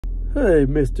Hey,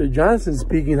 Mr. Johnson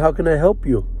speaking. How can I help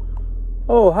you?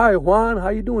 Oh, hi, Juan. How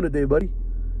you doing today, buddy?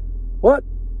 What?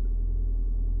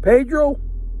 Pedro?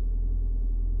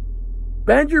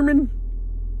 Benjamin?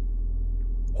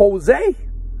 Jose?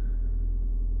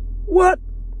 What?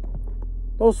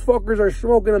 Those fuckers are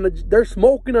smoking on they're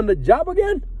smoking on the job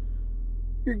again?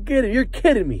 You're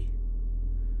kidding me.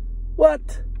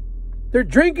 What? They're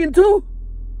drinking too?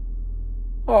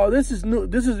 Oh, this is new.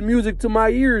 This is music to my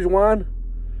ears, Juan.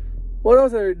 What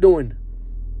else are they doing?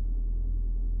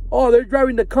 Oh, they're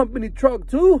driving the company truck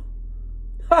too?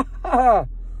 Ha ha!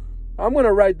 I'm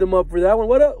gonna write them up for that one.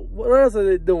 What else are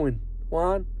they doing,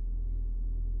 Juan?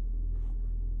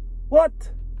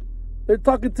 What? They're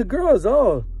talking to girls.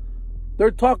 Oh,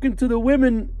 they're talking to the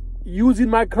women using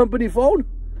my company phone?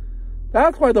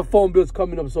 That's why the phone bill's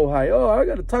coming up so high. Oh, I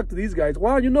gotta talk to these guys.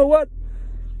 Juan, you know what?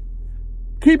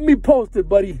 Keep me posted,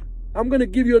 buddy. I'm gonna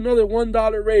give you another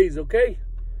 $1 raise, okay?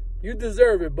 You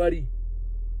deserve it, buddy.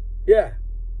 Yeah.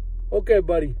 Okay,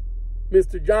 buddy.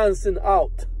 Mr. Johnson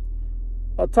out.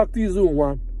 I'll talk to you soon,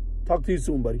 Juan. Talk to you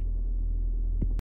soon, buddy.